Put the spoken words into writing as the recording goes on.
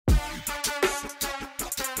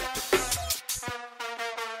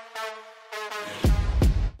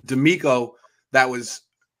D'Amico, that was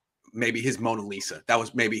maybe his Mona Lisa. That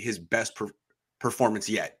was maybe his best performance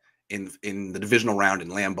yet in the divisional round in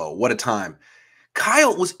Lambeau. What a time.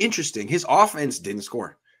 Kyle was interesting. His offense didn't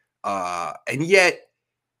score. And yet,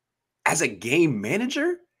 as a game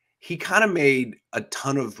manager, he kind of made a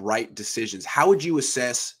ton of right decisions. How would you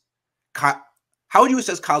assess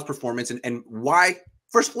Kyle's performance and why?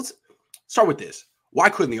 First, let's start with this. Why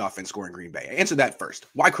couldn't the offense score in Green Bay? Answer that first.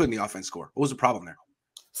 Why couldn't the offense score? What was the problem there?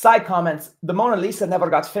 Side comments. The Mona Lisa never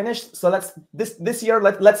got finished. So this year,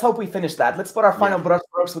 let's hope we finish that. Let's put our final brush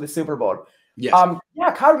strokes with the Super Bowl. Yes.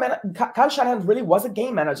 Kyle Shanahan really was a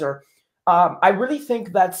game manager. I really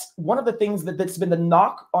think that's one of the things that's been the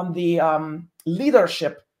knock on the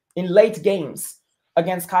leadership in late games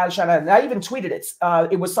against Kyle Shanahan. I even tweeted it.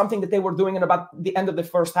 It was something that they were doing in about the end of the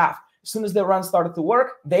first half. As soon as the run started to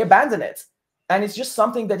work, they abandoned it. And it's just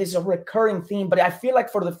something that is a recurring theme. But I feel like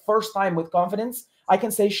for the first time with confidence, I can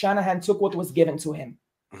say Shanahan took what was given to him.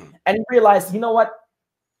 And he realized, you know what?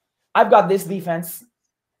 I've got this defense,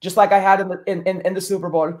 just like I had in the Super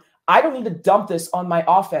Bowl. I don't need to dump this on my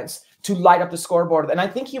offense to light up the scoreboard. And I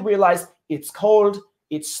think he realized it's cold,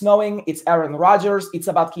 it's snowing, it's Aaron Rodgers, it's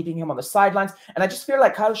about keeping him on the sidelines. And I just feel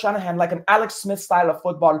like Kyle Shanahan, like an Alex Smith style of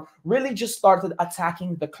football, really just started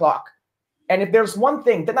attacking the clock. And if there's one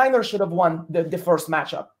thing, the Niners should have won the first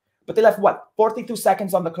matchup. But they left, 42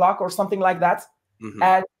 seconds on the clock or something like that?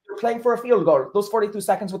 And they're playing for a field goal. Those 42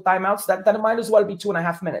 seconds with timeouts, that might as well be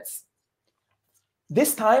 2.5 minutes.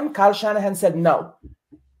 This time, Kyle Shanahan said, no.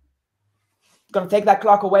 Going to take that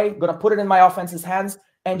clock away, going to put it in my offense's hands,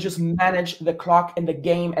 and just manage the clock and the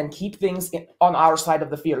game and keep things on our side of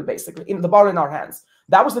the field, basically, in the ball in our hands.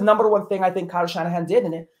 That was the number one thing I think Kyle Shanahan did.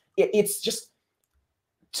 And it's just,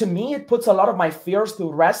 to me, it puts a lot of my fears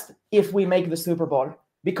to rest if we make the Super Bowl,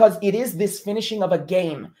 because it is this finishing of a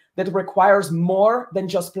game that requires more than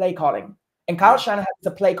just play calling. And Kyle Shanahan is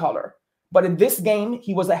a play caller. But in this game,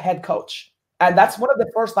 he was a head coach. And that's one of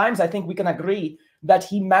the first times I think we can agree that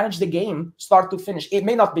he managed the game start to finish. It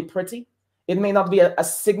may not be pretty. It may not be a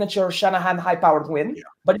signature Shanahan high-powered win,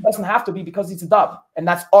 but it doesn't have to be because it's a dub. And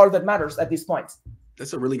that's all that matters at this point.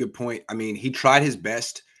 That's a really good point. I mean, he tried his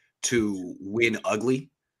best to win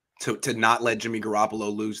ugly, to not let Jimmy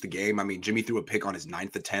Garoppolo lose the game. I mean, Jimmy threw a pick on his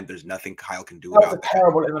 9th attempt. There's nothing Kyle can do about that. That was a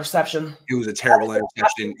terrible interception. It was a terrible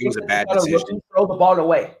interception. It was a bad decision. Throw the ball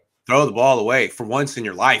away. Throw the ball away. For once in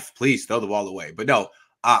your life, please throw the ball away. But no,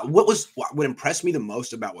 what impressed me the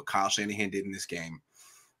most about what Kyle Shanahan did in this game,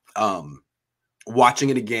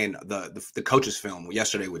 watching it again, the coach's film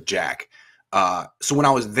yesterday with Jack. So when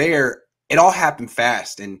I was there, it all happened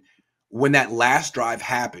fast. And when that last drive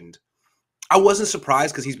happened, I wasn't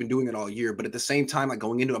surprised because he's been doing it all year. But at the same time, like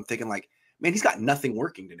going into it, I'm thinking like, man, he's got nothing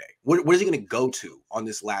working today. What is he going to go to on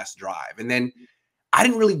this last drive? And then I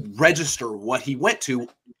didn't really register what he went to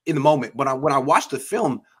in the moment. When I watched the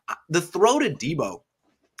film, the throw to Debo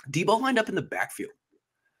lined up in the backfield.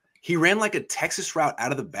 He ran like a Texas route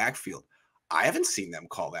out of the backfield. I haven't seen them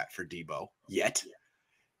call that for Debo yet.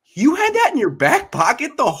 You had that in your back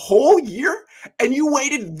pocket the whole year, and you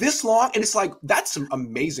waited this long, and it's like, that's some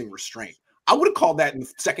amazing restraint. I would have called that in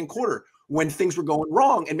the second quarter when things were going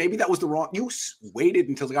wrong, and maybe that was the wrong. You waited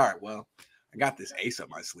until like, all right, well, I got this ace up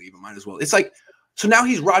my sleeve. I might as well. It's like, so now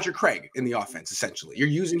he's Roger Craig in the offense, essentially. You're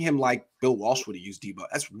using him like Bill Walsh would have used Debo.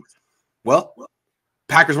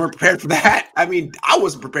 Packers weren't prepared for that. I mean, I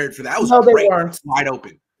wasn't prepared for that. I was wide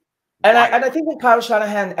open. And I think in Kyle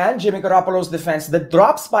Shanahan and Jimmy Garoppolo's defense, the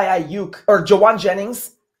drops by Ayuk or Jawan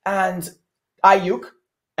Jennings and Ayuk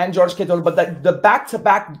and George Kittle, but the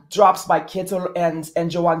back-to-back drops by Kittle and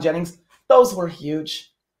Jawan Jennings, those were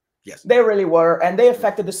huge. Yes, they really were, and they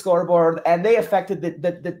affected the scoreboard and they affected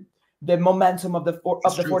the momentum of the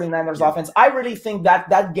 49ers offense. I really think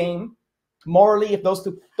that game, morally, if those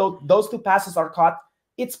two passes are caught,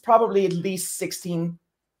 it's probably at least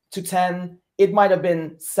 16-10. It might have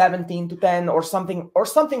been 17-10 or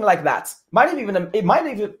something like that. It might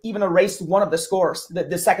have even erased one of the scores,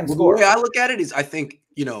 the second score. The way I look at it is, I think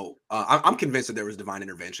I'm convinced that there was divine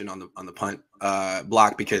intervention on the punt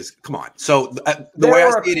block, because come on. So the way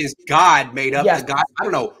I see it is God made up the God. I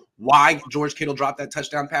don't know why George Kittle dropped that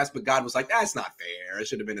touchdown pass, but God was like, that's not fair. It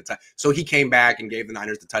should have been a touchdown. So he came back and gave the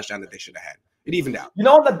Niners the touchdown that they should have had. It evened out.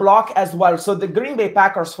 The block as well. So the Green Bay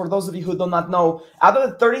Packers, for those of you who do not know, out of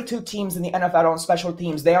the 32 teams in the NFL on special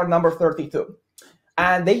teams, they are number 32.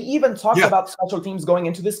 And they even talked about special teams going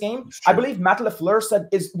into this game. I believe Matt LaFleur said,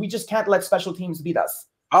 we just can't let special teams beat us.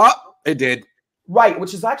 It did. Right,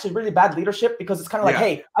 which is actually really bad leadership, because it's kind of like,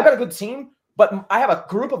 hey, I got a good team, but I have a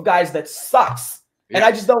group of guys that sucks. And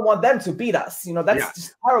I just don't want them to beat us. You know, that's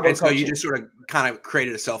just terrible. And so you just sort of kind of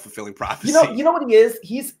created a self-fulfilling prophecy. You know what he is?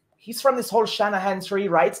 He's from this whole Shanahan tree,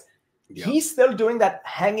 right? Yeah. He's still doing that,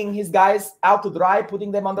 hanging his guys out to dry,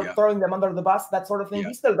 putting them under, throwing them under the bus, that sort of thing.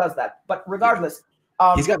 He still does that. But regardless,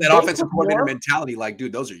 he's got that offensive coordinator mentality. Like,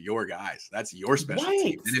 dude, those are your guys. That's your special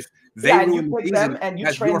team. And if they and you pick them and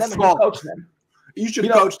you train them and you coach them, you should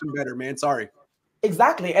have coached them better, man. Sorry.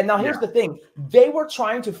 Exactly. And now here's the thing. They were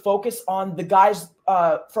trying to focus on the guys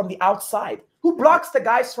from the outside. Who blocks the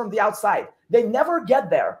guys from the outside? They never get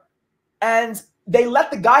there. And they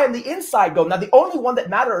let the guy on the inside go. Now, the only one that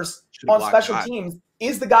matters on special teams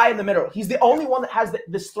is the guy in the middle. He's the only one that has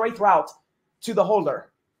the straight route to the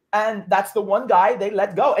holder. And that's the one guy they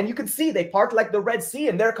let go. And you can see they part like the Red Sea,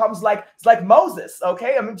 and there comes it's like Moses,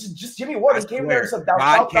 okay? I mean, just Jimmy Ward. He came there and said,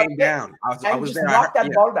 God came down. I was there. Knocked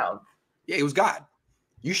that ball down. Yeah, it was God.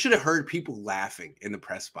 You should have heard people laughing in the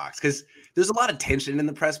press box because there's a lot of tension in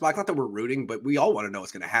the press box. Not that we're rooting, but we all want to know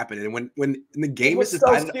what's going to happen. And when the game is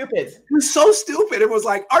decided, it was so stupid. It was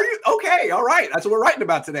like, are you okay? All right, that's what we're writing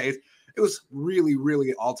about today. It was really, really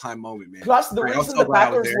an all-time moment, man. Plus, the reason the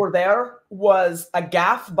Packers were there was a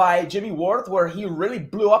gaffe by Jimmy Ward where he really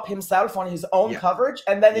blew up himself on his own coverage,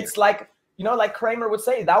 and then it's like, you know, like Kramer would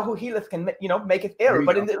say, "Thou who healeth can, make it ill,"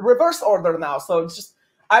 but in the reverse order now. So it's just.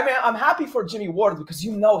 I mean, I'm happy for Jimmy Ward because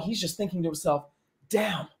he's just thinking to himself,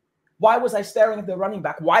 damn, why was I staring at the running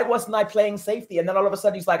back? Why wasn't I playing safety? And then all of a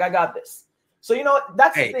sudden he's like, I got this. So,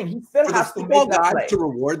 that's the thing. He still has to make that play. To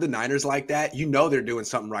reward the Niners like that, they're doing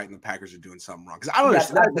something right and the Packers are doing something wrong. Because I don't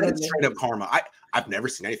understand. That's straight up karma. I've never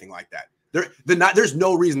seen anything like that. There's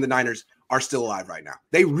no reason the Niners are still alive right now.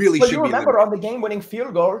 They really should be. You remember on the game-winning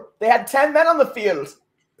field goal, they had 10 men on the field.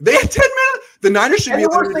 They had 10 men. The Niners should be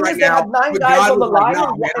eliminated right now. They had 9 guys on the line.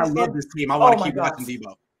 I love this team. I want to keep watching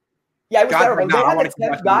Debo. Yeah, it was terrible. They had a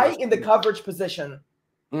 10th guy in the coverage position.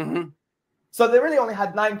 Mm-hmm. So they really only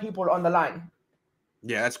had 9 people on the line.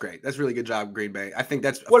 Yeah, that's great. That's really good job, Green Bay. I think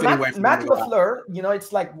that's Matt LaFleur,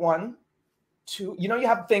 it's like 1, 2. You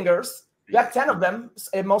have fingers. You have 10 of them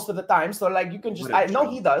most of the time. So, you can just – I know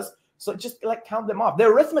he does. So just count them off. The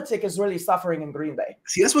arithmetic is really suffering in Green Bay.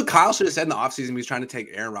 See, that's what Kyle should have said in the offseason. He was trying to take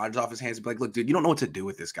Aaron Rodgers off his hands and be like, look, dude, you don't know what to do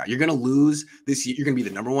with this guy. You're going to lose this year. You're going to be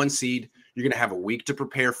the number 1 seed. You're going to have a week to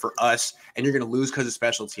prepare for us, and you're going to lose because of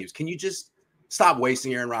special teams. Can you just stop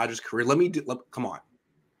wasting Aaron Rodgers' career? Come on.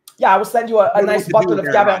 Yeah, I will send you a nice bottle of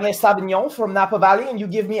Cabernet Sauvignon from Napa Valley, and you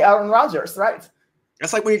give me Aaron Rodgers, right?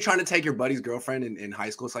 That's like when you're trying to take your buddy's girlfriend in high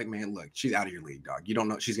school. It's like, man, look, she's out of your league, dog. You don't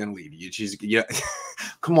know she's gonna leave you.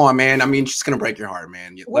 Come on, man. I mean, she's gonna break your heart,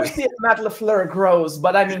 man. We'll see if Matt LaFleur grows,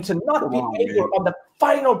 but I mean, to not be able on the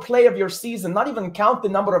final play of your season, not even count the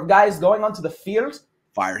number of guys going onto the field.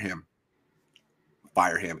 Fire him.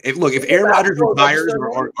 If Aaron Rodgers retires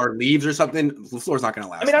or leaves or something, LaFleur's not gonna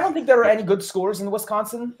last. I mean, I don't think there are any good schools in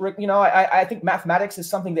Wisconsin. I think mathematics is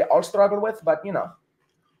something they all struggle with, but